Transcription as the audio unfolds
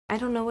I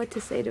don't know what to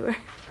say to her.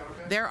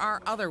 There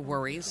are other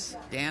worries.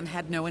 Dan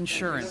had no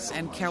insurance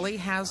and Kelly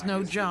has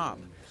no job.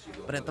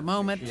 But at the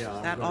moment,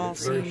 that all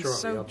seems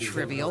so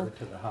trivial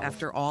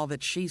after all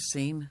that she's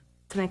seen.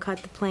 And I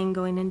caught the plane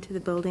going into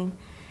the building,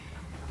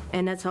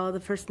 and that's all the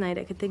first night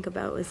I could think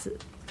about was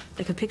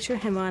I could picture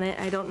him on it.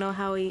 I don't know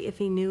how if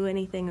he knew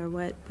anything or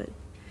what, but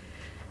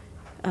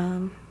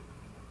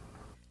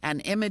An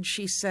image,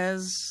 she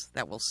says,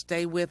 that will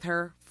stay with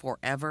her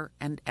forever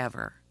and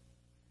ever.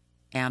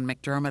 Ann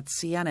McDermott,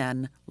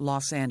 CNN,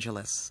 Los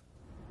Angeles.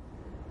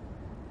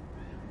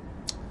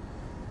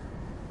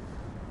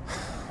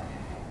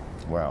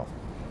 Wow.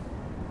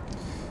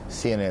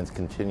 CNN's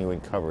continuing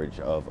coverage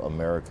of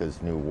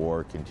America's new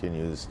war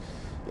continues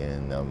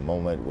in a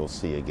moment. We'll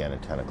see again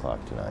at 10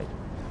 o'clock tonight.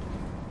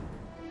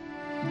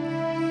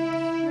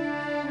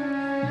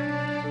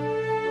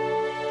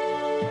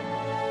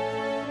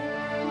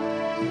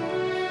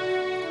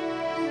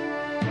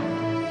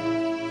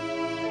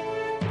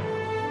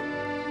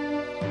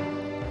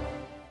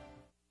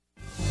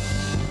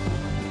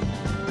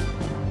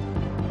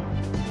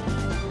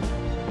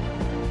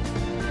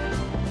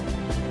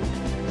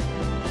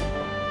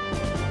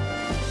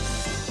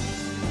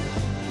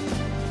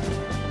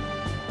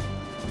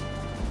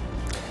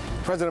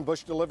 President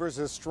Bush delivers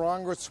his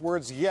strongest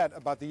words yet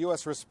about the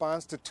U.S.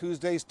 response to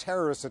Tuesday's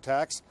terrorist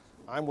attacks.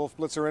 I'm Wolf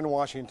Blitzer in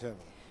Washington.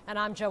 And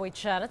I'm Joey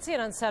Chen at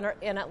CNN Center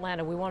in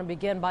Atlanta. We want to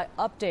begin by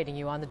updating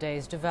you on the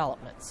day's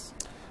developments.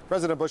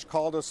 President Bush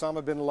called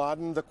Osama bin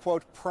Laden the,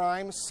 quote,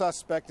 prime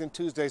suspect in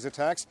Tuesday's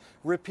attacks,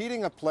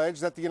 repeating a pledge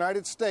that the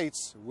United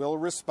States will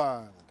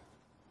respond.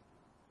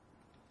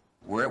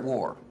 We're at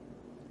war.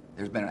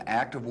 There's been an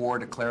act of war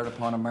declared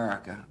upon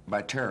America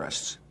by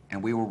terrorists,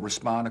 and we will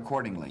respond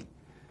accordingly.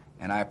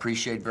 And I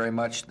appreciate very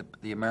much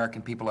the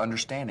American people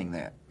understanding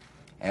that.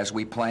 As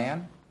we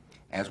plan,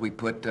 as we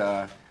put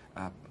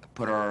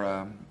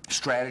our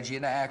strategy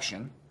into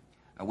action,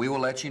 we will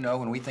let you know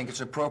when we think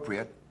it's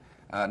appropriate,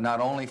 not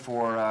only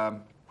for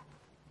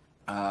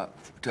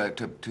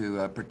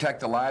to protect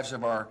the lives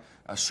of our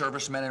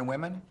servicemen and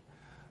women,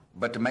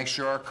 but to make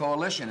sure our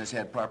coalition has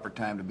had proper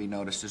time to be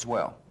noticed as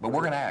well. But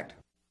we're going to act.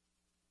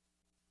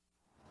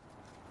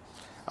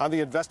 On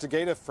the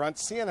investigative front,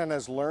 CNN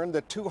has learned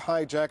that two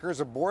hijackers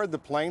aboard the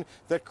plane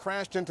that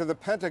crashed into the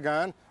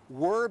Pentagon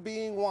were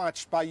being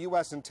watched by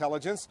U.S.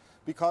 intelligence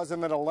because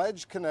of an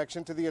alleged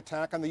connection to the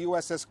attack on the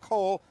USS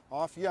Cole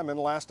off Yemen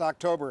last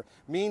October.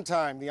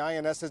 Meantime, the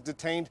INS has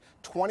detained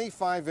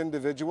 25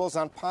 individuals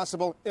on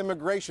possible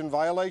immigration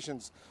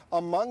violations.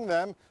 Among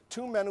them,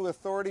 two men who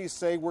authorities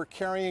say were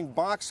carrying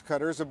box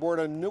cutters aboard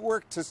a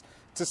Newark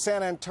to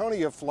San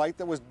Antonio flight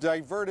that was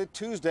diverted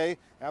Tuesday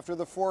after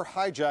the four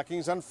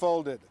hijackings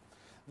unfolded.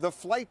 The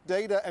flight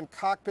data and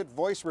cockpit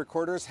voice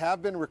recorders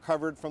have been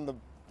recovered from the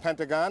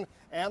Pentagon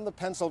and the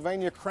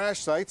Pennsylvania crash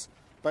sites,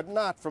 but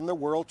not from the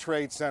World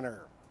Trade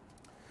Center.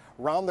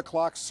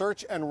 Round-the-clock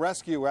search and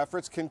rescue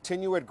efforts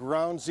continue at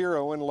Ground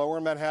Zero in Lower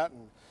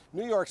Manhattan.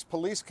 New York's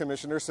police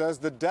commissioner says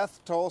the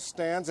death toll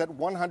stands at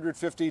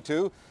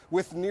 152,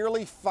 with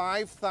nearly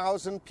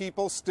 5,000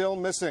 people still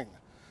missing.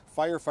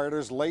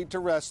 Firefighters laid to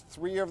rest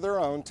 3 of their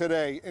own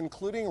today,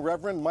 including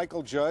Reverend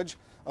Michael Judge,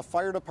 a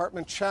fire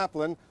department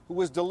chaplain who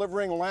was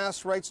delivering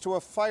last rites to a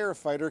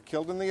firefighter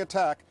killed in the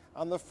attack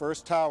on the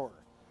first tower.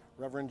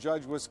 Reverend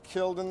Judge was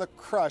killed in the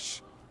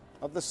crush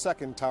of the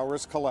second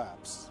tower's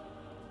collapse.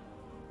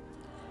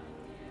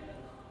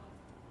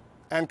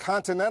 And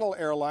Continental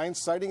Airlines,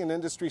 citing an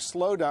industry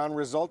slowdown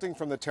resulting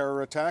from the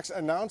terror attacks,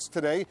 announced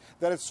today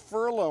that it's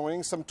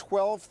furloughing some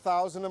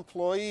 12,000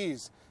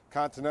 employees.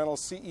 Continental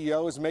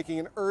CEO is making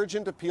an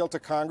urgent appeal to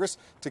Congress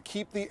to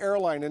keep the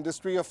airline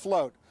industry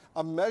afloat.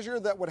 A measure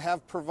that would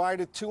have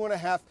provided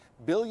 $2.5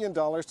 billion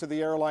to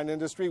the airline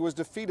industry was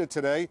defeated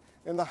today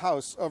in the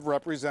House of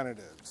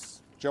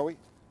Representatives. Joey?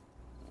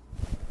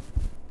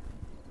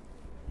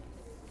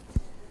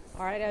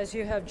 All right, as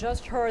you have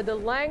just heard, the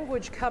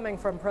language coming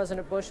from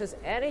President Bush is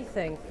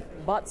anything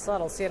but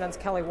subtle. CNN's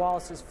Kelly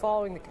Wallace is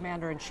following the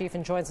commander-in-chief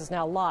and joins us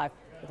now live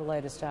with the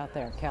latest out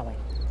there. Kelly.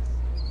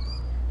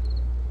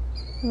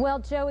 Well,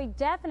 Joey,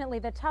 definitely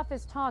the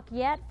toughest talk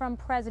yet from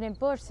President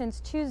Bush since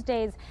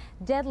Tuesday's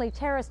deadly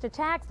terrorist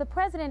attacks. The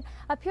president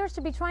appears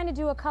to be trying to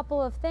do a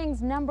couple of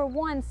things. Number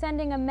one,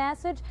 sending a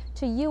message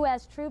to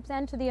U.S. troops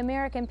and to the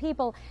American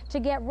people to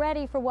get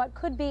ready for what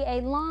could be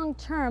a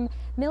long-term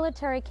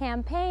military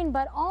campaign,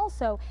 but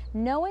also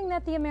knowing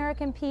that the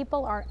American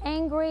people are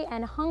angry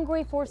and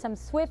hungry for some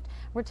swift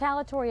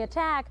retaliatory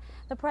attack.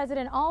 The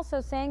president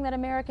also saying that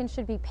Americans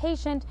should be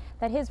patient,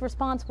 that his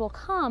response will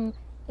come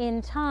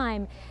in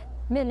time.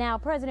 Now,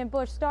 President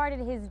Bush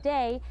started his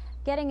day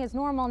getting his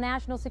normal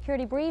national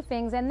security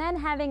briefings, and then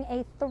having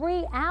a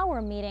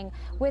 3-hour meeting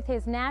with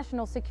his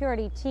national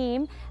security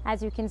team.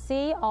 As you can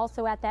see,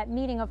 also at that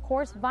meeting, of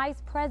course,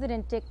 Vice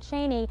President Dick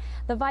Cheney.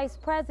 The Vice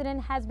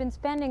President has been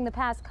spending the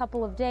past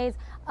couple of days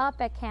up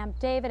at Camp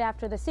David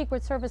after the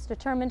Secret Service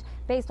determined,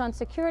 based on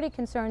security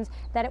concerns,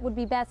 that it would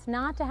be best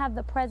not to have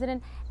the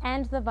President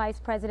and the Vice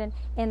President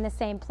in the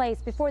same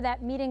place. Before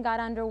that meeting got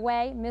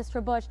underway,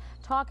 Mr. Bush,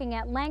 talking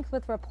at length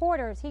with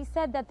reporters, he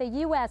said that the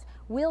U.S.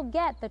 will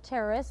get the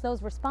terrorists,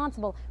 those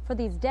responsible for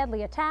these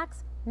deadly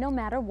attacks, no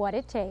matter what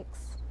it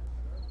takes.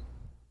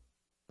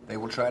 They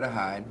will try to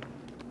hide.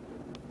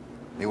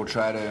 They will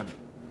try to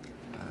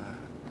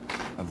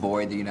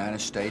avoid the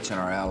United States and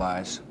our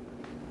allies.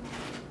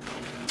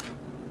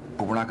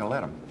 But we're not going to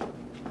let them.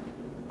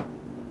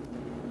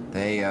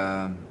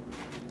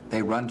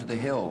 They run to the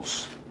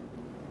hills.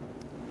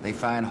 They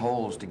find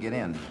holes to get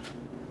in.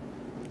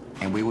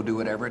 And we will do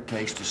whatever it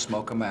takes to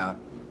smoke them out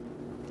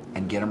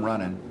and get them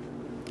running,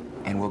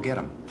 and we'll get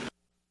them.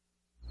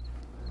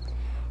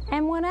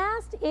 And when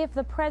asked if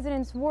the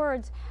president's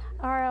words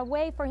are a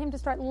way for him to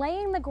start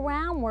laying the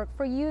groundwork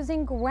for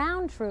using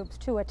ground troops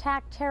to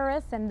attack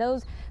terrorists and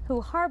those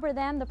who harbor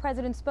them, the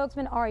president's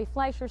spokesman, Ari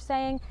Fleischer,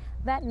 saying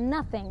that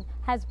nothing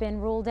has been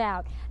ruled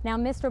out. Now,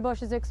 Mr.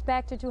 Bush is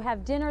expected to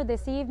have dinner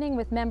this evening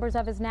with members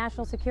of his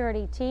national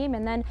security team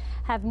and then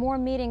have more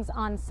meetings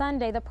on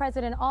Sunday. The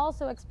president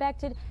also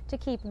expected to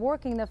keep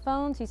working the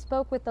phones. He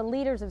spoke with the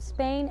leaders of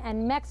Spain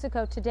and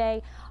Mexico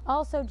today.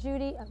 Also,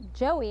 Joey,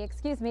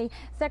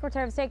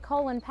 Secretary of State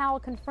Colin Powell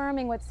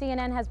confirming what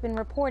CNN has been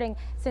reporting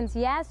since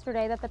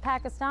yesterday, that the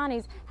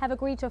Pakistanis have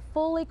agreed to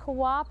fully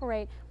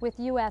cooperate with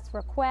U.S.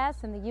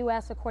 requests, and the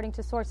U.S., according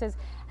to sources,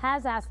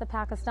 has asked the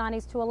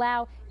Pakistanis to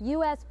allow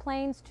U.S.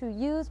 planes to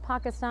use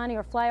Pakistani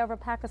or fly over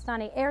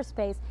Pakistani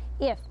airspace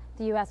if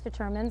the U.S.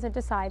 determines and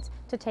decides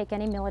to take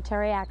any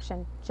military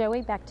action.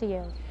 Joey, back to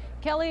you.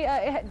 Kelly,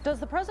 does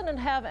the president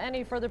have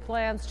any further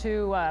plans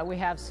to, we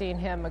have seen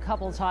him a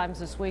couple of times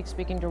this week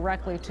speaking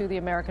directly to the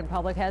American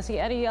public. Has he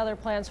any other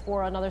plans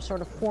for another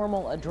sort of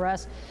formal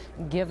address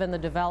given the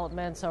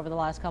developments over the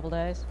last couple of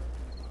days?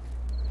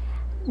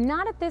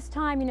 Not at this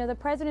time. You know, the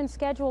president's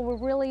schedule, we're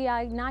really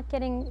not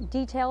getting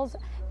details,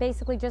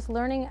 basically just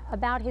learning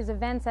about his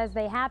events as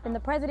they happen. The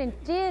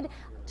president did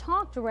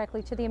talk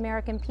directly to the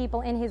American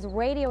people in his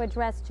radio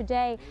address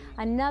today,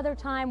 another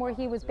time where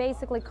he was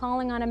basically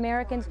calling on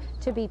Americans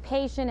to be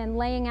patient and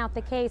laying out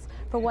the case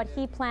for what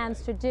he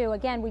plans to do.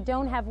 Again, we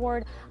don't have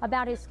word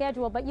about his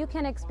schedule, but you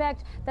can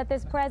expect that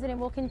this president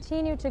will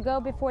continue to go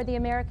before the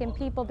American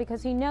people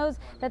because he knows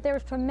that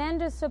there's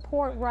tremendous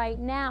support right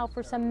now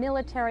for some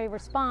military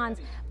response,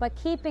 but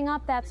keeping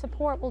up that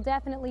support will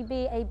definitely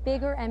be a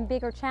bigger and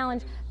bigger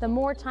challenge the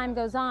more time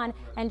goes on.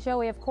 And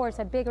Joey, of course,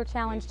 a bigger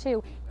challenge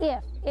too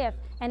if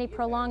any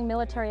prolonged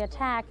military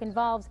attack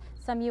involves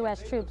some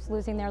U.S. troops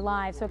losing their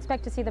lives. So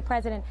expect to see the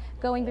president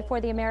going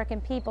before the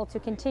American people to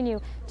continue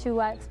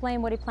to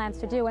explain what he plans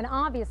to do, and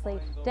obviously,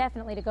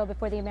 definitely to go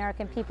before the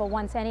American people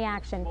once any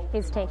action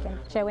is taken.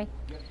 Joey?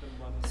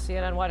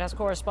 CNN White House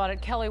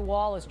correspondent Kelly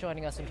Wall is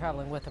joining us and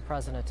traveling with the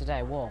president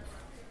today. Wolf.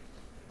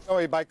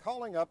 By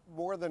calling up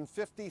more than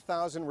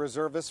 50,000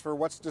 reservists for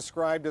what's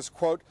described as,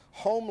 quote,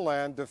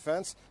 homeland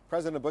defense,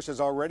 President Bush has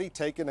already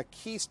taken a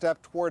key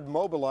step toward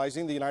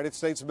mobilizing the United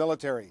States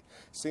military.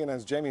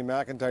 CNN's Jamie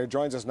McIntyre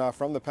joins us now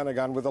from the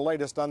Pentagon with the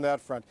latest on that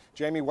front.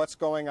 Jamie, what's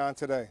going on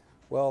today?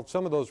 Well,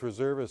 some of those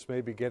reservists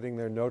may be getting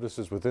their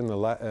notices within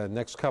the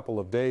next couple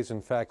of days.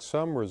 In fact,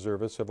 some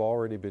reservists have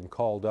already been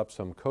called up,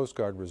 some Coast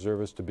Guard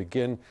reservists, to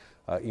begin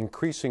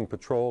increasing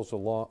patrols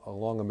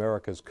along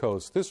America's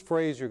coast. This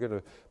phrase you're going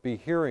to be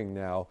hearing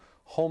now,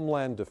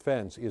 homeland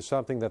defense, is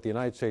something that the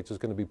United States is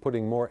going to be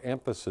putting more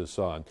emphasis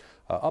on.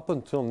 Up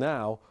until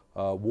now,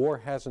 war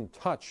hasn't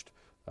touched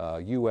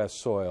U.S.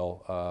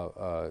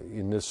 soil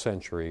in this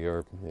century,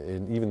 or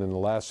even in the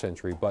last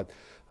century, but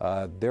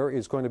there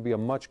is going to be a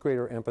much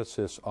greater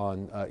emphasis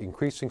on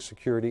increasing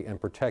security and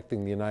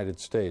protecting the United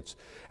States.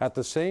 At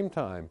the same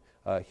time,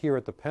 here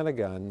at the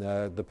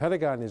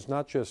Pentagon is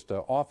not just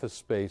office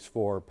space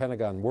for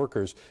Pentagon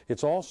workers,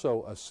 it's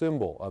also a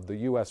symbol of the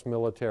U.S.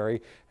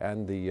 military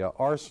and the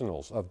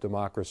arsenals of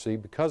democracy.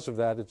 Because of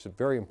that, it's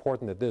very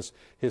important that this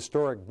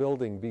historic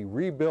building be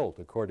rebuilt,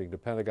 according to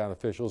Pentagon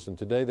officials. And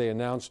today they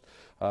announced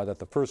that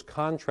the first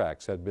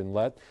contracts had been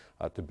let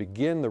to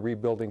begin the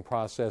rebuilding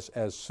process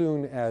as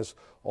soon as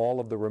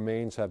all of the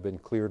remains have been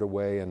cleared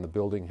away and the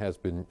building has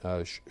been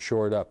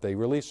shored up. They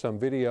released some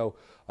video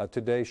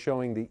today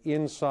showing the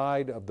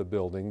inside of the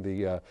building,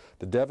 the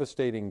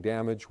devastating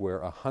damage where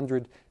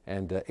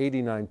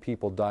 189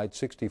 people died,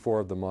 64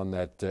 of them on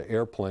that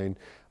airplane.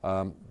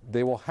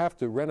 They will have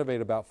to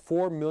renovate about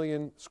 4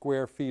 million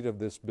square feet of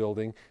this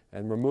building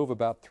and remove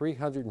about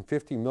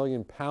 350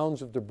 million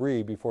pounds of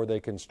debris before they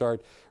can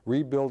start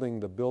rebuilding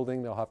the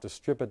building. They'll have to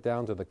strip it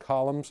down to the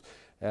columns,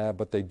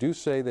 but they do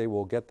say they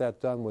will get that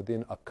done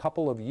within a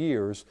couple of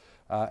years,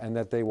 and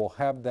that they will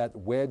have that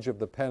wedge of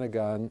the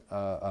Pentagon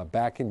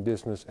back in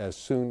business as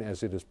soon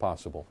as it is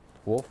possible.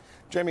 Wolf?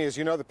 Jamie, as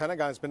you know, the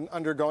Pentagon's been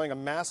undergoing a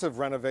massive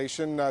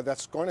renovation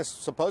that's going to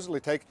supposedly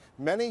take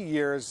many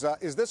years.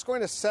 Is this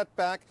going to set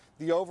back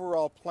the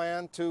overall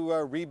plan to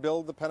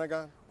rebuild the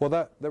Pentagon? Well,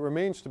 that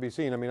remains to be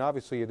seen. I mean,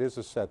 obviously it is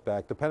a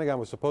setback. The Pentagon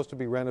was supposed to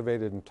be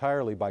renovated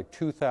entirely by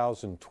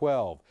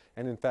 2012.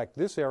 And in fact,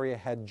 this area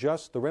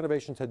the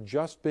renovations had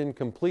just been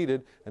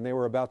completed, and they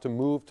were about to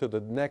move to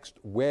the next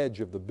wedge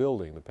of the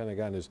building. The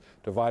Pentagon is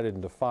divided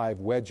into 5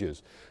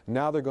 wedges.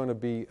 Now they're going to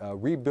be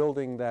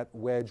rebuilding that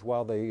wedge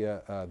while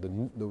the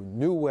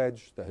new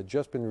wedge that had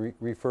just been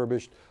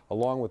refurbished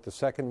along with the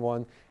second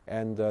one,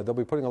 and they'll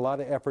be putting a lot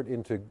of effort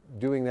into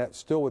doing that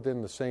still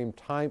within the same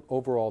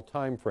overall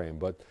time frame.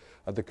 But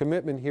the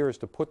commitment here is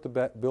to put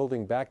the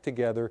building back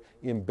together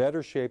in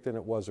better shape than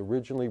it was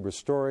originally,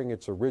 restoring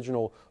its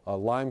original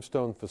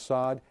limestone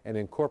facade and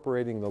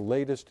incorporating the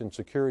latest in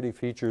security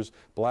features,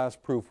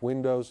 blast-proof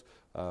windows,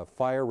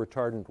 fire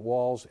retardant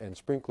walls, and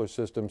sprinkler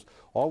systems.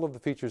 All of the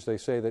features, they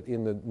say, that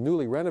in the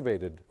newly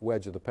renovated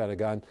wedge of the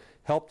Pentagon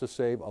help to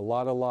save a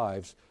lot of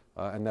lives,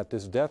 and that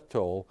this death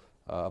toll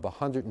of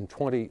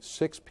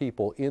 126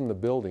 people in the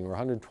building, or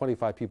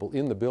 125 people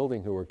in the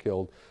building who were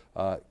killed,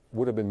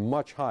 would have been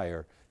much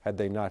higher had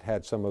they not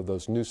had some of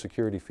those new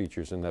security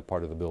features in that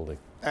part of the building.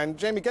 And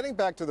Jamie, getting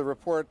back to the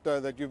report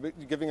that you've been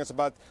giving us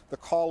about the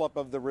call-up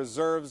of the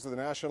reserves, the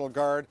National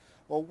Guard,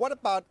 well, what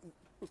about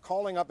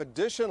calling up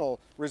additional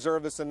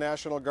reservists and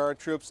National Guard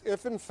troops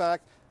if, in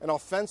fact, an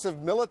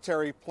offensive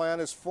military plan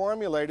is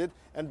formulated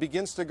and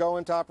begins to go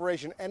into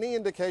operation? Any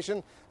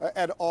indication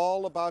at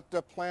all about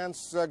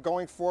plans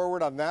going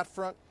forward on that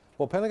front?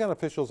 Well, Pentagon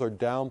officials are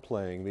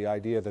downplaying the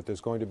idea that there's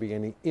going to be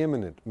any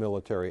imminent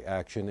military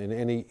action and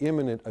any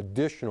imminent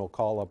additional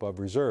call-up of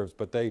reserves,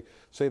 but they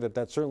say that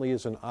that certainly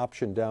is an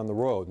option down the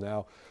road.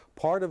 Now,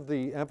 part of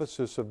the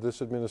emphasis of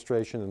this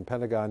administration and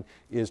Pentagon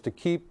is to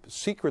keep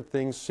secret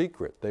things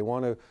secret. They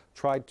want to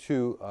try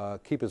to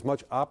keep as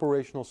much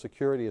operational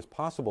security as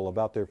possible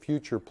about their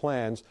future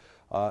plans,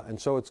 and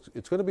so it's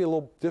going to be a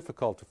little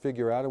difficult to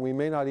figure out, and we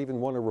may not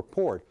even want to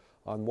report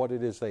on what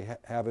it is they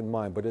have in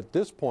mind. But at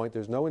this point,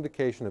 there's no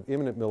indication of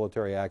imminent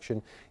military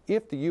action.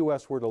 If the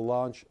U.S. were to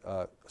launch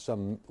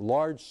some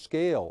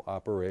large-scale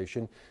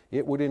operation,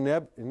 it would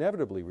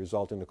inevitably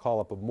result in the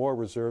call-up of more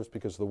reserves,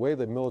 because the way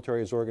the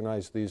military is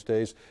organized these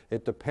days,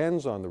 it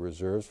depends on the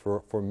reserves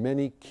for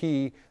many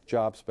key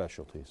job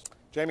specialties.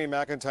 Jamie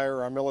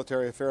McIntyre, our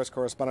military affairs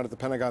correspondent at the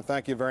Pentagon,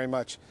 thank you very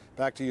much.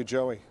 Back to you,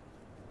 Joey.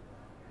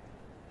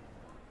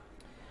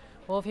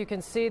 Well, if you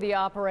can see the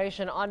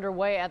operation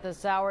underway at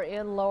this hour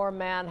in Lower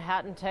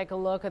Manhattan, take a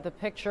look at the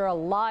picture, a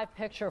live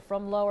picture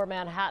from Lower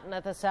Manhattan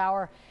at this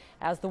hour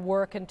as the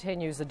work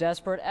continues, a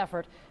desperate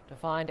effort to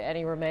find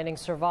any remaining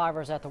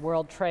survivors at the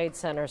World Trade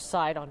Center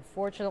site.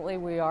 Unfortunately,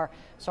 we are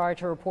sorry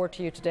to report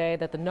to you today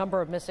that the number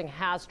of missing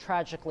has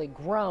tragically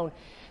grown.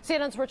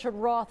 CNN's Richard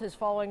Roth is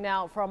following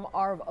now from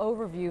our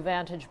overview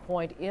vantage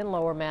point in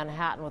Lower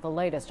Manhattan with the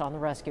latest on the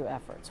rescue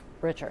efforts.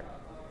 Richard.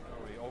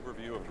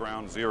 Overview of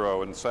Ground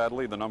Zero, and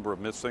sadly the number of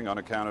missing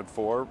unaccounted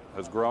for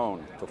has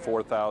grown to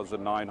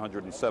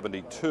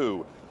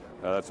 4,972.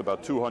 That's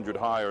about 200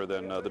 higher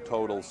than the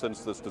total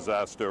since this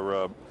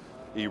disaster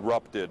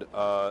erupted.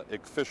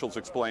 Officials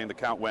explain the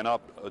count went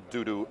up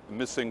due to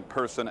missing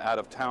person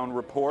out-of-town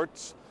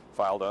reports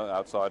filed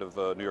outside of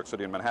New York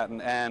City and Manhattan,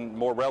 and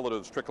more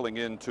relatives trickling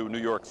into New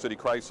York City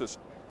crisis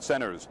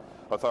centers.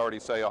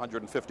 Authorities say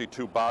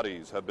 152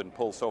 bodies have been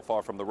pulled so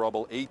far from the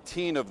rubble,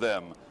 18 of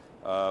them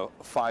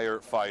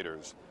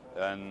firefighters,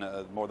 and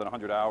more than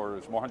 100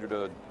 hours,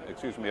 100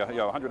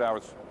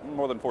 hours,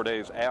 more than 4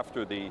 days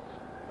after the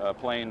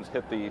planes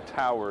hit the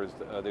towers,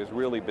 there's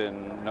really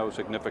been no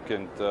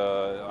significant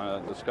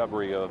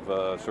discovery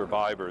of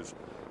survivors.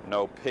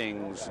 No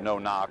pings, no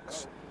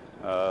knocks,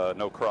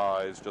 no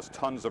cries, just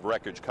tons of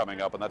wreckage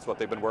coming up, and that's what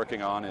they've been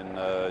working on in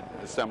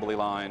assembly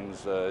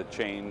lines,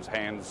 chains,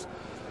 hands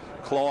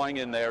clawing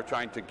in there,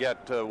 trying to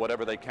get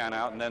whatever they can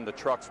out, and then the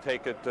trucks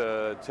take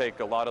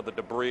a lot of the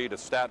debris to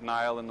Staten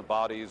Island. The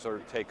bodies are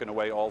taken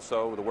away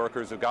also. The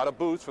workers have got a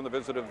boost from the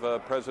visit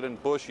of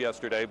President Bush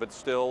yesterday, but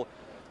still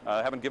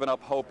haven't given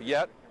up hope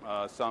yet.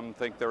 Some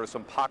think there are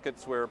some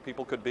pockets where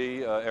people could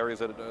be, areas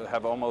that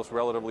have almost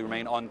relatively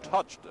remained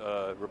untouched,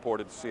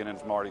 reported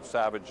CNN's Marty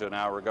Savage an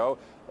hour ago,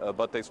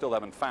 but they still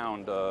haven't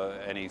found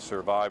any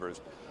survivors.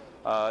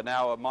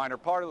 Now, a minor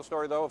part of the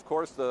story, though, of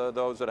course,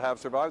 those that have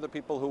survived, the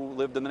people who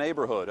lived in the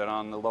neighborhood and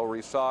on the Lower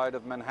East Side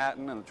of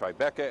Manhattan and the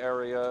Tribeca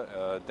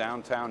area,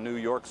 downtown New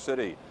York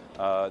City.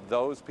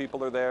 Those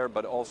people are there,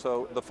 but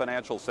also the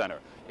financial center.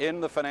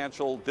 In the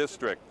financial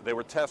district, there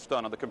were tests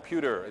done on the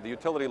computer, the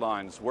utility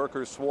lines.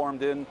 Workers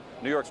swarmed in.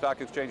 New York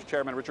Stock Exchange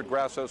Chairman Richard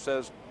Grasso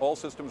says all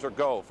systems are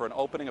go for an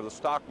opening of the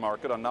stock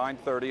market on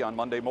 9:30 on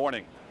Monday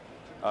morning.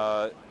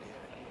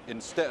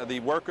 Instead,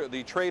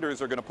 the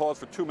traders are going to pause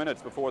for 2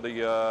 minutes before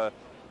the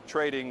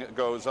trading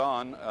goes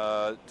on.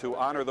 To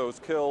honor those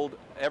killed,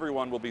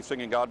 everyone will be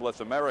singing God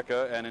Bless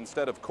America, and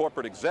instead of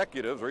corporate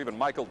executives or even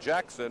Michael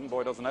Jackson,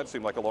 boy, doesn't that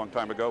seem like a long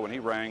time ago when he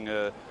rang,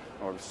 or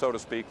so to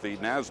speak, the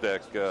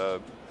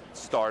NASDAQ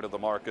start of the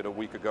market a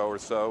week ago or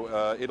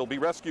so. It'll be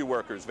rescue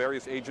workers.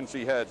 Various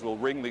agency heads will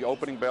ring the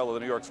opening bell of the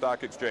New York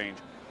Stock Exchange.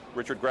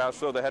 Richard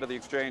Grasso, the head of the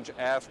exchange,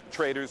 asked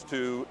traders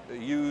to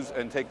use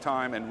and take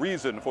time and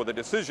reason for the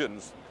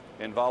decisions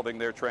involving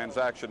their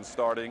transactions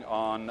starting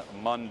on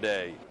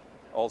Monday.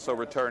 Also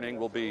returning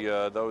will be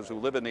those who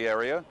live in the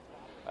area,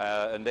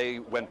 and they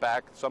went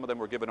back. Some of them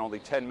were given only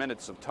 10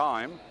 minutes of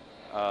time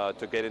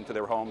to get into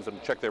their homes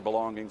and check their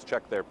belongings,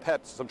 check their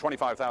pets. Some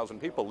 25,000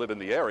 people live in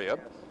the area.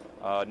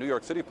 New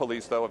York City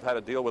police, though, have had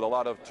to deal with a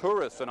lot of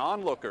tourists and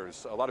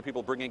onlookers, a lot of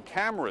people bringing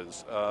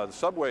cameras. The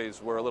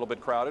subways were a little bit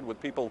crowded with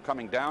people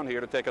coming down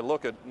here to take a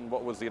look at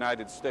what was the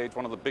United States,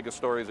 one of the biggest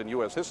stories in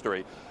U.S.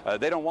 history.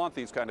 They don't want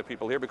these kind of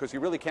people here because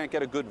you really can't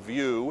get a good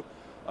view.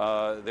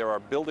 There are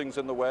buildings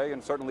in the way,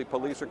 and certainly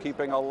police are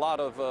keeping a lot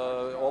of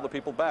all the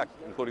people back,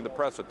 including the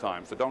press at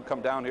times. So don't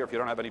come down here if you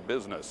don't have any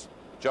business.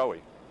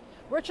 Joey.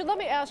 Richard, let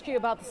me ask you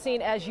about the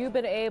scene as you've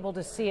been able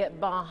to see it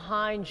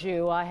behind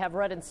you. I have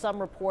read in some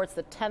reports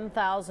that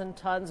 10,000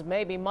 tons,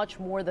 maybe much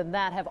more than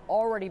that, have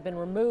already been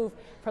removed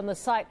from the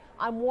site.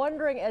 I'm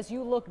wondering, as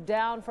you look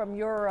down from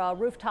your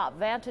rooftop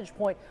vantage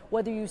point,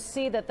 whether you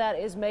see that that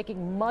is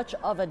making much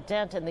of a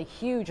dent in the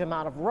huge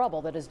amount of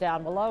rubble that is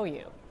down below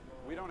you.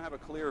 We don't have a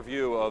clear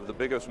view of the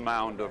biggest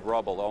mound of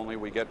rubble, only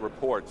we get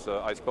reports.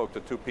 I spoke to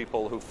two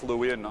people who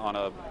flew in on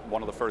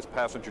one of the first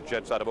passenger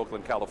jets out of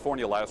Oakland,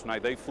 California last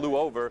night. They flew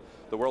over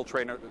the World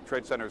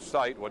Trade Center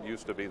site, what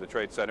used to be the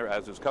Trade Center,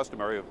 as is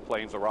customary of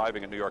planes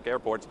arriving at New York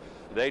airports.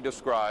 They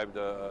described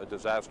a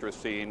disastrous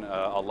scene,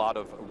 a lot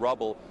of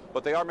rubble,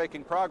 but they are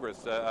making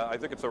progress. I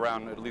think it's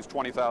around at least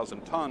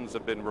 20,000 tons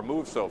have been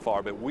removed so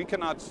far, but we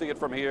cannot see it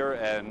from here,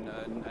 and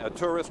a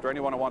tourist or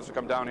anyone who wants to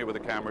come down here with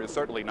a camera is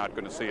certainly not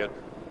going to see it.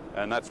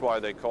 And that's why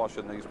they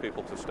caution these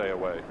people to stay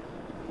away.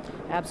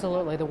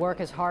 Absolutely. The work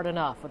is hard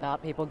enough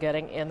without people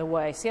getting in the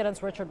way.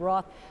 CNN's Richard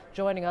Roth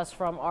joining us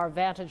from our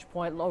vantage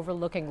point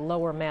overlooking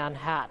Lower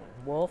Manhattan.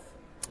 Wolf?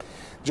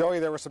 Joey,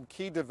 there were some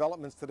key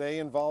developments today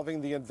involving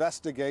the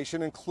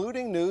investigation,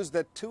 including news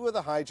that two of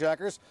the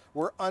hijackers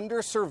were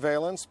under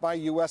surveillance by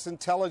U.S.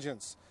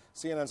 intelligence.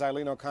 CNN's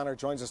Eileen O'Connor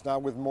joins us now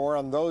with more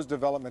on those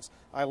developments.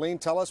 Eileen,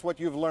 tell us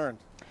what you've learned.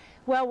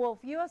 Well, Wolf,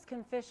 U.S.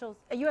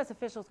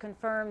 officials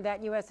confirmed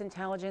that U.S.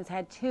 intelligence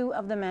had two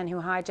of the men who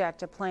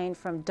hijacked a plane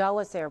from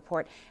Dulles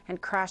Airport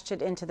and crashed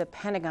it into the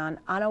Pentagon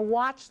on a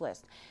watch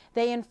list.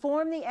 They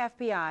informed the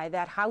FBI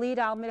that Khalid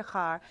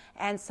al-Midhar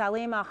and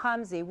Salim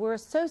al-Hamzi were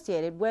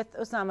associated with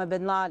Osama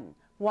bin Laden.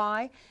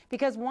 Why?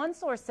 Because one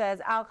source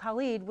says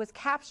al-Khalid was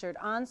captured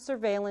on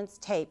surveillance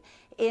tape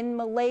in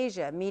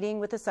Malaysia, meeting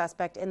with the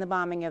suspect in the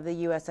bombing of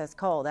the USS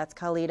Cole. That's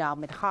Khalid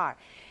al-Midhar.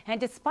 And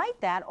despite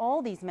that,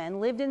 all these men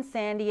lived in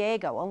San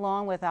Diego,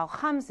 along with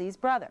al-Hamzi's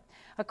brother.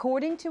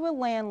 According to a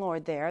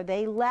landlord there,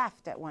 they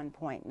left at one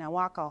point.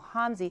 Nawak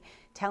al-Hamzi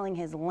telling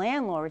his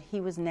landlord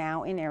he was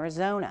now in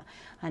Arizona.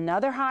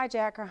 Another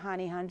hijacker,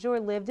 Hani Hanjour,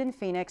 lived in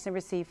Phoenix and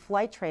received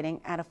flight training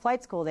at a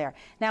flight school there.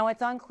 Now,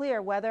 it's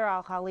unclear whether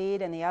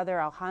al-Khalid and the other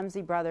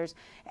al-Hamzi brothers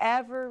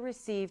ever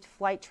received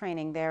flight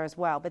training there as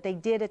well, but they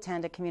did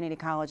attend a community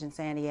college in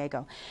San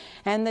Diego.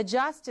 And the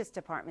Justice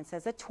Department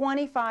says that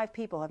 25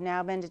 people have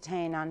now been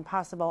detained on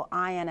possible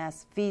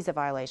INS visa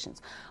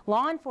violations.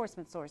 Law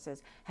enforcement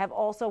sources have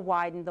also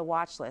widened the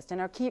watch list and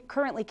are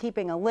currently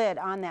keeping a lid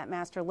on that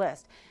master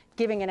list,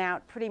 giving it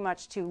out pretty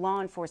much to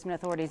law enforcement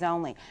authorities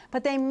only.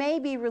 But they may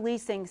be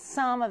releasing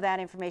some of that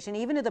information,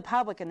 even to the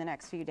public in the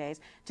next few days,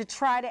 to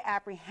try to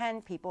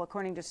apprehend people,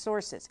 according to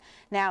sources.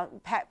 Now,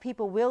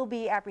 people will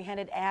be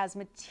apprehended as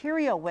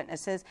material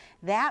witnesses.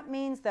 That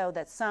means, though,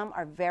 that some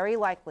are very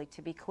likely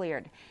to be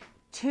cleared.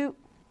 Two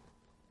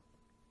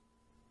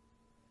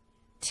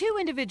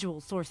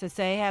individuals, sources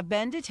say, have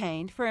been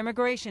detained for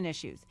immigration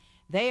issues.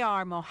 They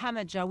are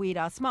Mohammed Jawed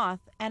Asmath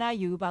and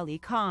Ayub Ali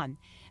Khan.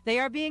 They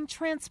are being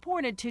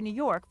transported to New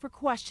York for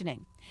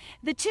questioning.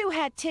 The two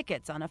had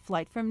tickets on a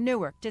flight from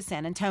Newark to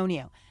San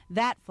Antonio.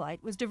 That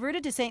flight was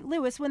diverted to St.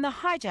 Louis when the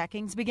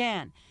hijackings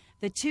began.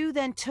 The two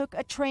then took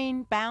a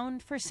train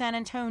bound for San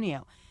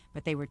Antonio,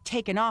 but they were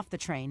taken off the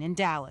train in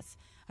Dallas.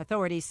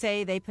 Authorities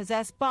say they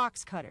possess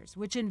box cutters,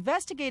 which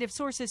investigative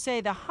sources say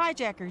the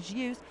hijackers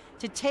used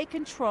to take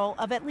control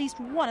of at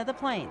least one of the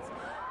planes.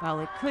 While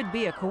it could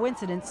be a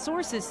coincidence,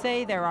 sources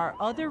say there are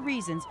other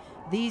reasons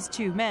these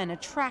two men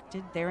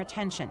attracted their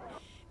attention.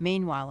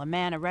 Meanwhile, a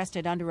man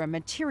arrested under a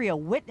material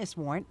witness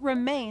warrant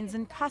remains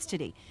in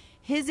custody.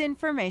 His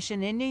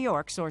information in New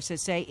York,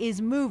 sources say,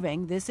 is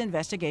moving this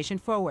investigation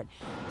forward.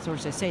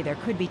 Sources say there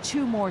could be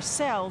two more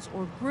cells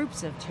or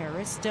groups of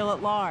terrorists still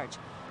at large.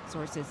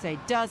 Sources say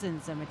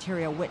dozens of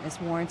material witness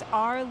warrants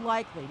are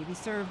likely to be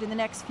served in the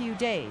next few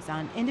days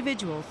on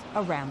individuals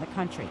around the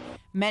country.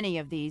 Many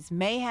of these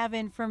may have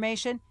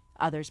information,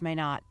 others may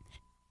not.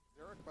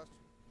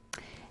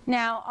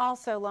 Now,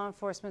 also, law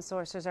enforcement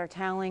sources are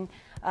telling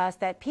us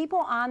that people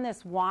on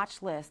this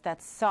watch list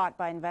that's sought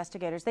by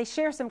investigators, they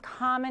share some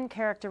common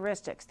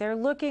characteristics. They're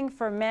looking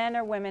for men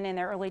or women in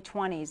their early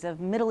 20s of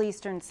Middle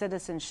Eastern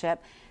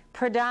citizenship,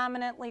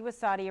 predominantly with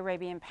Saudi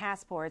Arabian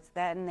passports,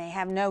 and they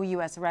have no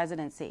U.S.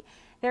 residency.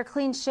 They're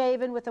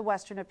clean-shaven with a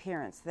Western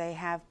appearance. They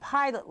have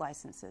pilot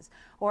licenses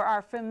or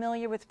are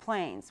familiar with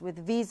planes, with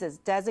visas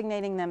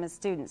designating them as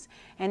students.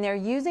 And they're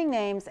using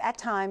names at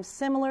times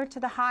similar to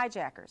the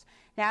hijackers.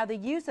 Now, the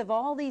use of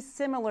all these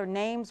similar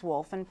names,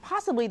 Wolf, and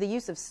possibly the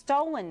use of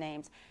stolen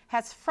names,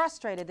 has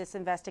frustrated this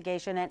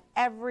investigation at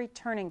every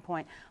turning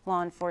point,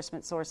 law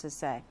enforcement sources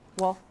say.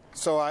 Wolf?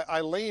 So,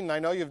 Eileen, I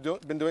know you've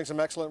been doing some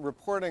excellent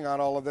reporting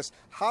on all of this.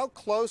 How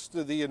close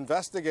do the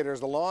investigators,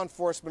 the law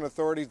enforcement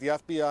authorities, the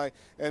FBI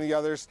and the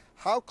others,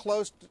 how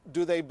close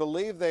do they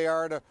believe they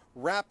are to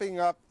wrapping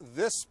up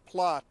this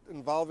plot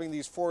involving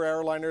these 4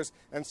 airliners,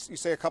 and you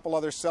say a couple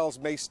other cells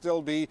may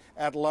still be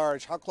at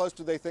large? How close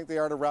do they think they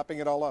are to wrapping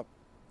it all up?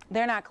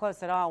 They're not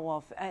close at all,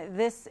 Wolf.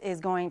 This is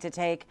going to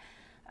take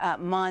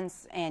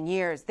months and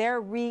years.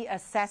 They're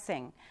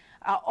reassessing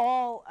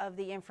all of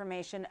the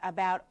information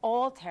about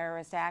all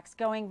terrorist acts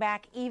going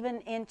back even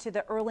into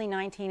the early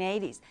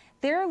 1980s.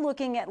 They're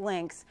looking at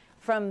links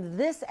from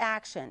this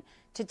action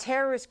to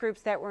terrorist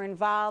groups that were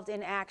involved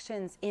in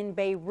actions in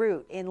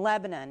Beirut, in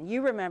Lebanon.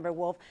 You remember,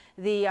 Wolf,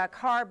 the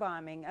car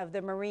bombing of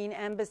the Marine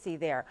embassy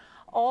there.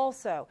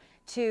 Also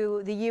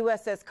to the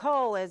USS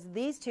Cole, as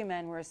these 2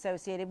 men were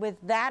associated with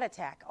that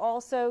attack.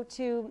 Also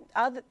to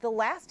the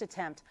last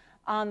attempt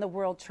on the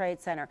World Trade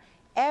Center.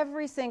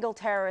 Every single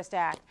terrorist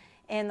act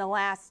in the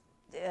last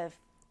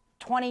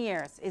 20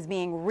 years is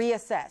being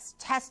reassessed.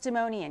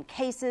 Testimony and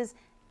cases,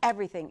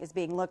 everything is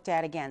being looked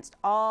at against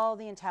all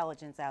the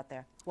intelligence out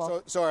there.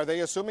 Well, so are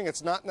they assuming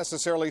it's not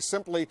necessarily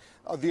simply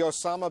the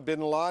Osama bin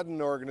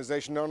Laden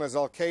organization known as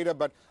Al-Qaeda,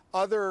 but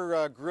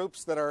other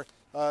groups that are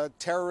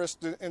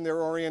terrorist in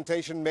their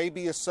orientation may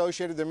be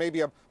associated? There may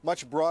be a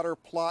much broader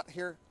plot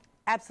here?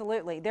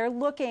 Absolutely. They're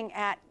looking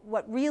at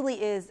what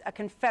really is a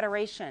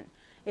confederation,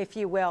 if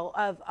you will,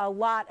 of a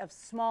lot of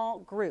small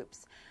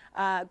groups.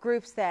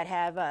 Groups that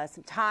have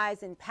some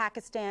ties in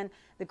Pakistan,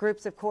 the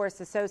groups, of course,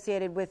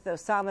 associated with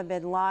Osama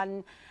bin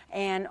Laden,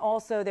 and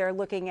also they're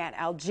looking at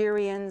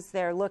Algerians.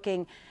 They're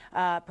looking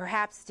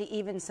perhaps to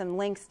even some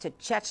links to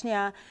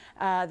Chechnya.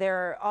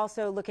 They're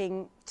also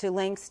looking to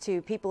links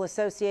to people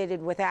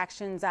associated with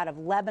actions out of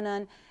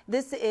Lebanon.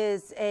 This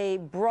is a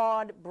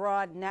broad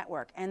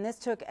network, and this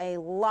took a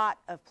lot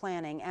of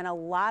planning and a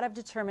lot of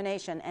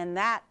determination, and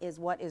that is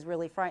what is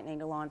really frightening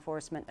to law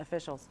enforcement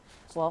officials.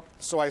 Well,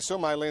 so I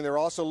assume, Eileen, they're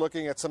also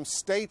looking at some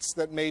states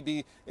that may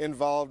be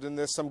involved in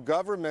this, some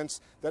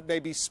governments that may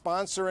be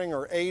sponsoring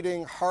or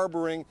aiding,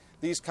 harboring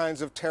these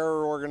kinds of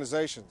terror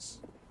organizations.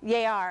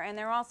 They are, and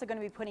they're also going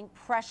to be putting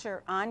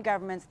pressure on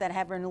governments that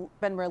have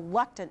been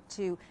reluctant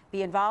to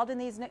be involved in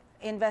these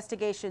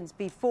investigations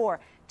before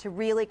to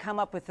really come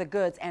up with the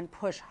goods and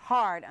push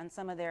hard on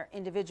some of their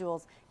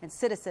individuals and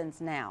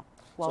citizens now.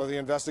 Well, so the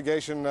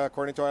investigation,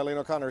 according to Eileen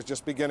O'Connor, is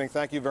just beginning.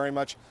 Thank you very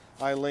much,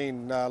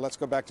 Eileen. Let's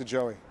go back to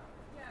Joey.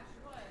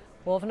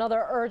 Well, if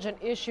another urgent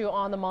issue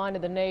on the mind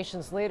of the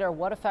nation's leader,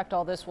 what effect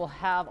all this will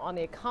have on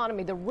the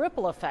economy. The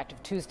ripple effect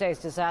of Tuesday's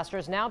disaster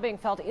is now being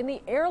felt in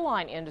the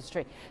airline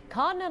industry.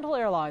 Continental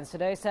Airlines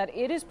today said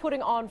it is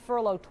putting on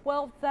furlough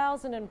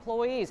 12,000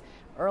 employees.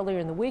 Earlier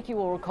in the week, you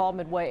will recall,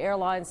 Midway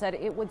Airlines said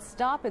it would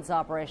stop its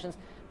operations.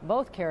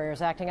 Both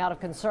carriers acting out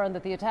of concern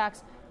that the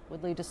attacks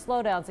would lead to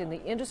slowdowns in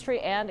the industry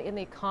and in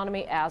the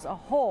economy as a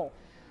whole.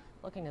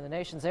 Looking in the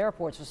nation's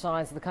airports for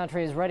signs that the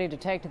country is ready to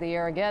take to the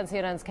air again,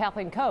 CNN's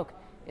Kathleen Koch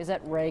is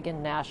at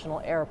Reagan National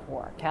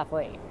Airport.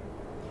 Kathleen.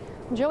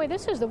 Joey,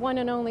 this is the one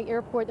and only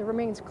airport that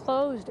remains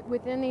closed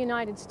within the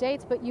United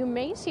States, but you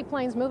may see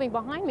planes moving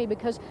behind me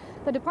because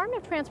the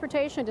Department of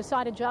Transportation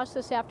decided just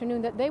this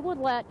afternoon that they would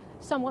let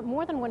somewhat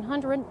more than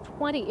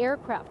 120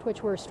 aircraft,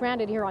 which were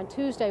stranded here on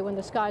Tuesday when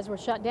the skies were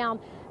shut down,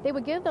 they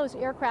would give those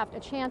aircraft a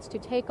chance to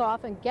take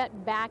off and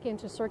get back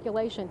into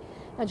circulation.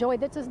 Now, Joey,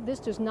 this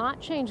does not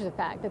change the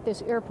fact that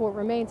this airport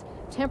remains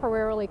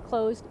temporarily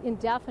closed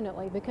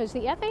indefinitely because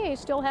the FAA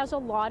still has a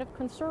lot of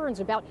concerns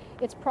about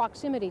its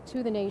proximity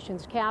to the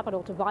nation's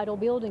capital, to vital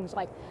buildings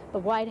like the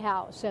White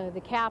House,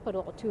 the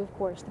Capitol, to, of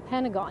course, the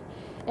Pentagon.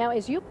 Now,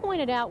 as you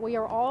pointed out, we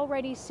are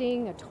already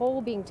seeing a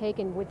toll being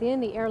taken within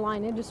the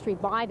airline industry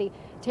by the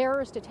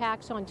terrorist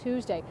attacks on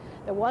Tuesday.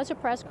 There was a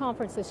press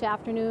conference this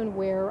afternoon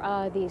where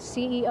the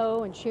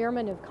CEO and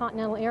chairman of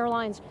Continental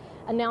Airlines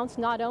announced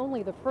not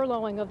only the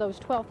furloughing of those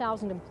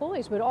 12,000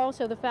 employees, but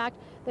also the fact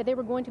that they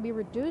were going to be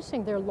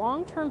reducing their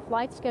long-term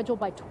flight schedule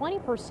by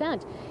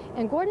 20%.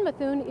 And Gordon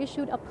Bethune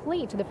issued a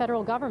plea to the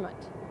federal government.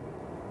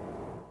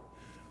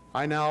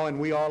 I now, and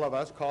we all of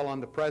us, call on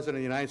the President of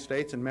the United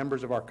States and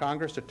members of our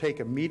Congress to take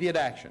immediate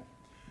action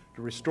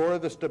to restore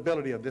the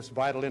stability of this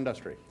vital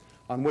industry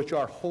on which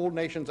our whole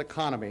nation's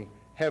economy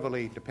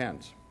heavily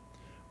depends.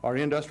 Our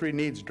industry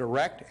needs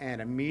direct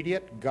and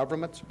immediate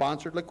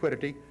government-sponsored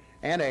liquidity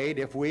and aid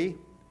if we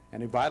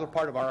and a vital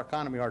part of our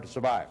economy are to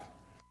survive.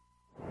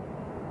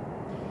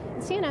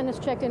 CNN has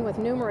checked in with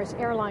numerous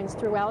airlines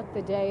throughout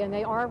the day, and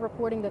they are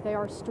reporting that they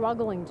are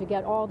struggling to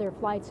get all their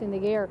flights in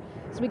the air.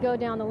 As we go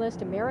down the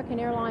list, American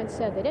Airlines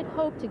said that it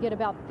hoped to get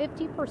about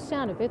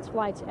 50% of its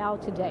flights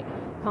out today.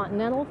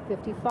 Continental,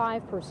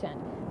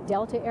 55%.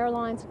 Delta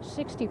Airlines,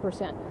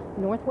 60%.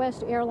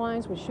 Northwest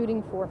Airlines was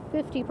shooting for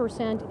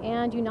 50%,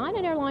 and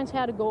United Airlines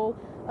had a goal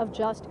of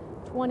just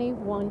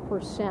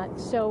 21%.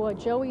 So,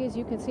 Joey, as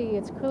you can see,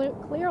 it's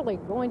clearly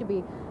going to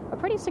be a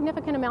pretty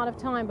significant amount of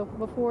time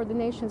before the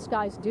nation's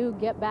skies do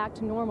get back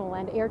to normal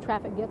and air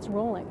traffic gets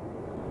rolling.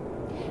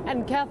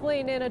 And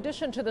Kathleen, in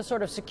addition to the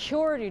sort of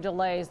security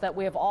delays that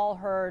we have all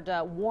heard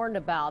warned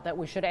about that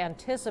we should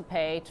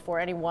anticipate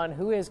for anyone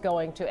who is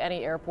going to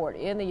any airport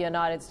in the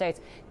United States,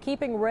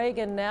 keeping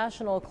Reagan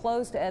National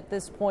closed at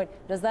this point,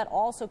 does that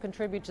also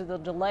contribute to the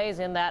delays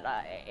in that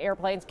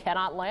airplanes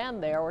cannot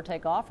land there or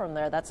take off from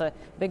there? That's a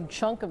big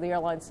chunk of the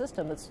airline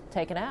system that's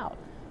taken out.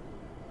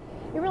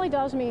 It really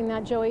does mean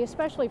that, Joey,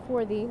 especially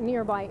for the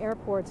nearby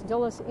airports,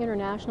 Dulles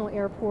International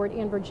Airport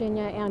in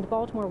Virginia and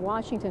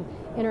Baltimore-Washington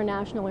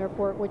International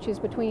Airport, which is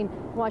between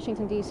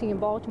Washington, D.C.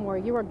 and Baltimore.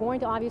 You are going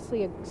to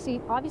obviously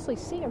see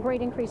a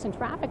great increase in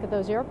traffic at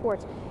those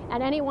airports,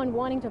 and anyone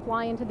wanting to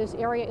fly into this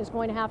area is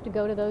going to have to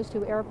go to those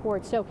two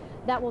airports. So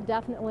that will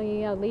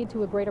definitely lead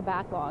to a greater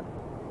backlog.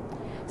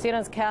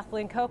 CNN's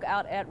Kathleen Koch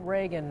out at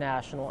Reagan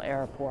National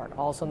Airport.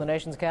 Also in the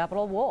nation's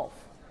capital,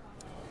 Wolf.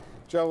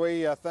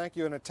 Joey, thank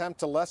you. An attempt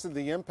to lessen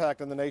the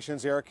impact on the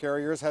nation's air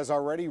carriers has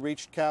already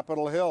reached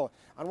Capitol Hill.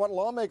 On what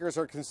lawmakers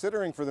are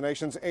considering for the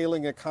nation's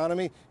ailing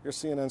economy, here's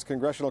CNN's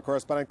congressional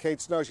correspondent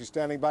Kate Snow. She's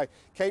standing by.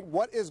 Kate,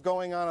 what is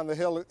going on the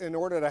Hill in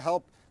order to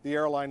help the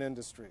airline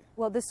industry?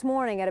 Well, this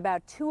morning at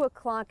about 2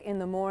 o'clock in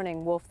the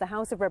morning, Wolf, the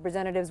House of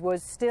Representatives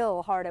was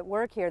still hard at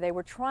work here. They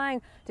were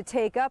trying to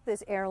take up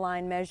this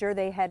airline measure.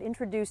 They had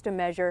introduced a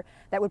measure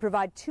that would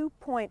provide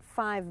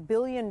 $2.5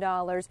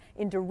 billion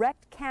in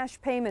direct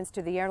cash payments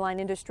to the airline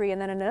industry, and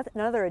then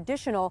another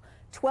additional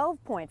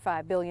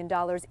 $12.5 billion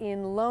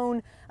in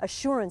loan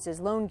assurances,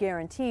 loan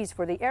guarantees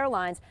for the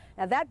airlines.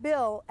 Now, that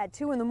bill at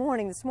 2 in the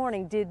morning this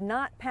morning did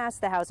not pass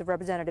the House of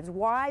Representatives.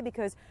 Why?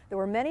 Because there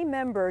were many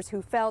members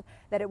who felt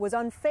that it was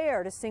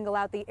unfair to single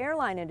out the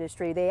airline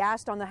industry. They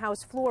asked on the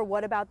House floor,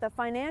 what about the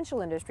financial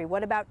industry?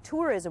 What about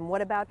tourism?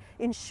 What about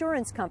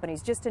insurance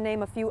companies? Just to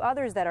name a few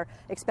others that are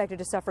expected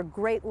to suffer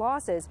great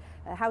losses.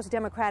 House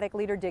Democratic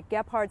leader Dick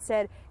Gephardt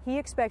said he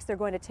expects they're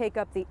going to take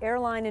up the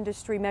airline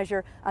industry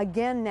measure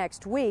again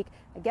next week.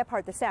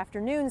 Gephardt this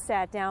afternoon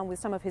sat down with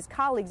some of his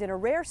colleagues in a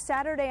rare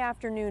Saturday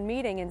afternoon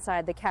meeting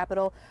inside the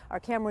Capitol.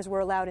 Our cameras were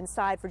allowed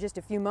inside for just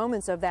a few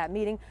moments of that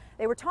meeting.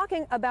 They were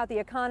talking about the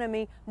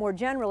economy more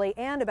generally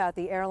and about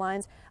the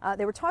airlines.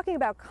 They were talking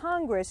about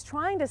Congress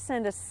trying to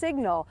send a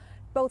signal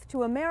both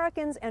to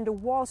Americans and to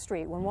Wall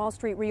Street when Wall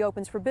Street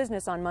reopens for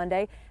business on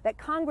Monday, that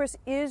Congress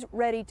is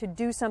ready to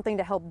do something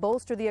to help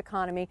bolster the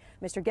economy.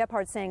 Mr.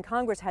 Gephardt saying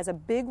Congress has a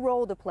big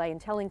role to play in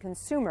telling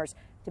consumers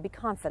to be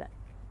confident.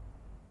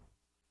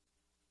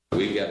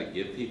 We've got to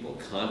give people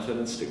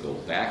confidence to go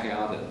back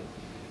out and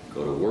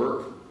go to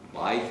work,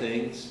 buy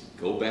things,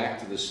 go back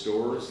to the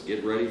stores,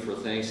 get ready for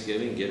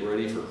Thanksgiving, get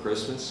ready for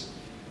Christmas,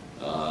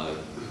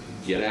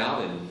 get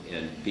out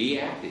and be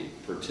active,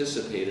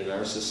 participate in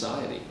our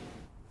society.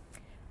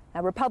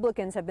 Now,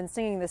 Republicans have been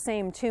singing the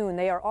same tune.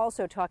 They are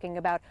also talking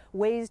about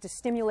ways to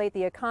stimulate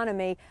the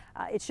economy.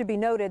 It should be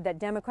noted that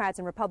Democrats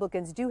and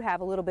Republicans do have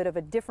a little bit of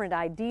a different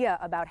idea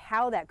about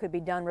how that could be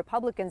done.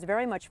 Republicans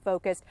very much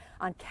focused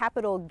on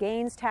capital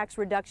gains tax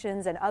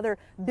reductions and other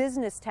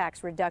business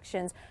tax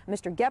reductions.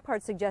 Mr.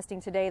 Gephardt suggesting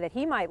today that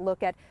he might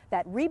look at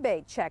that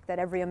rebate check that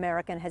every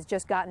American has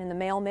just gotten in the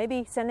mail,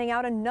 maybe sending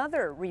out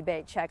another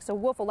rebate check. So,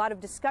 Wolf, a lot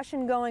of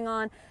discussion going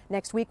on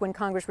next week when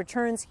Congress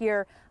returns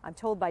here. I'm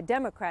told by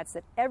Democrats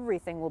that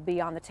everything will be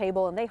on the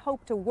table, and they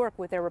hope to work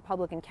with their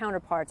Republican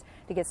counterparts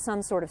to get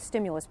some sort of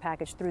stimulus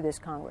package through this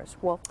Congress.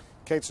 Wolf?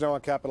 Kate Snow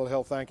on Capitol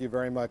Hill, thank you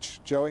very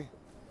much. Joey?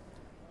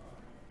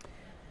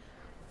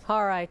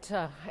 All right,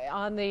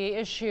 on the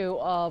issue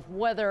of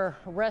whether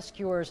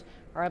rescuers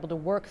are able to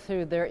work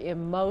through their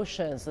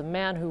emotions, the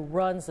man who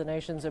runs the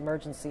nation's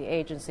emergency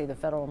agency, the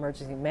Federal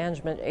Emergency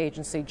Management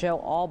Agency, Joe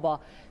Albaugh,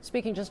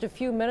 speaking just a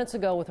few minutes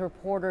ago with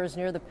reporters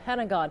near the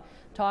Pentagon,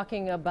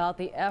 talking about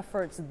the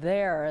efforts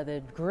there,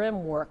 the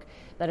grim work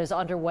that is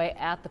underway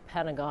at the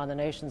Pentagon, the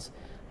nation's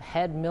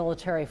head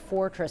military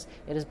fortress.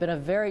 It has been a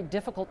very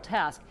difficult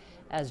task,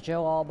 as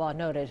Joe Albaugh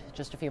noted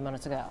just a few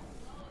minutes ago.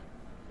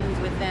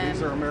 With them.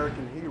 These are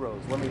American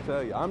heroes, let me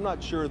tell you. I'm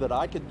not sure that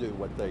I could do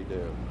what they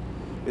do.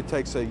 It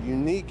takes a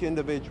unique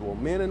individual,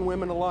 men and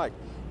women alike,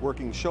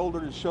 working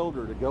shoulder to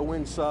shoulder to go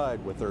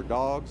inside with their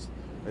dogs.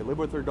 They live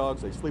with their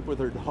dogs, they sleep with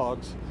their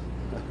dogs,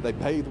 they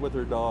bathe with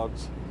their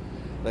dogs.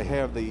 They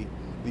have the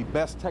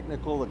best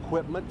technical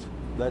equipment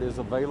that is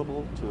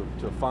available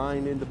to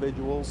find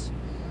individuals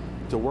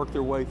to work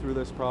their way through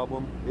this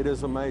problem. It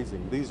is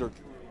amazing. These are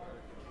true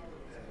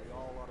Americans. We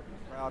all ought to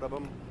be proud of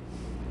them.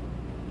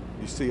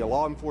 You see a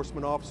law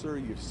enforcement officer,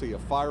 you see a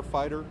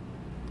firefighter,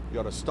 you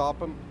ought to stop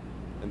them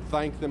and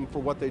thank them for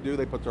what they do.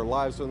 They put their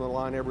lives on the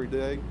line every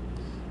day.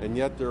 and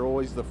yet they're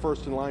always the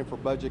first in line for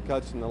budget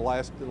cuts and the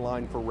last in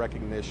line for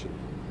recognition.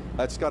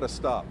 That's got to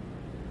stop.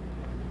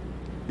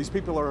 These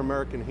people are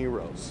American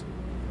heroes,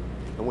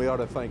 and we ought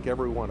to thank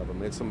every one of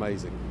them. It's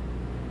amazing.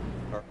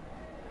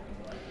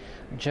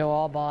 Joe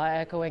Albaugh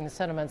echoing the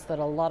sentiments that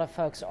a lot of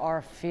folks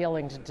are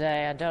feeling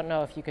today. I don't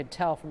know if you could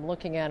tell from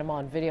looking at him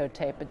on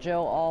videotape, but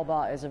Joe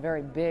Albaugh is a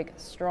very big,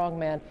 strong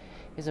man.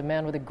 He's a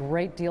man with a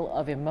great deal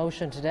of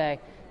emotion today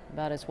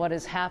about what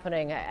is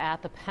happening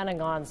at the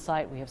Pentagon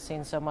site. We have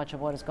seen so much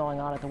of what is going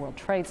on at the World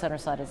Trade Center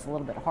site. It's a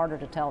little bit harder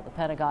to tell at the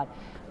Pentagon.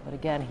 But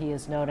again, he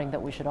is noting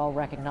that we should all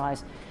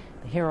recognize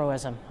the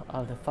heroism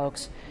of the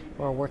folks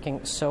who are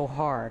working so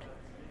hard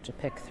to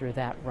pick through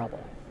that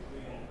rubble.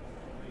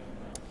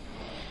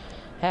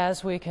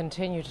 As we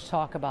continue to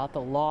talk about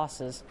the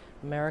losses,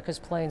 America's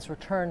planes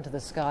returned to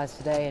the skies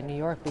today, and New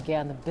York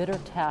began the bitter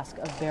task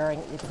of burying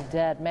its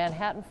dead.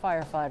 Manhattan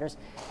firefighters,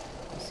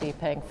 you see,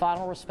 paying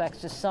final respects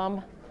to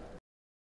some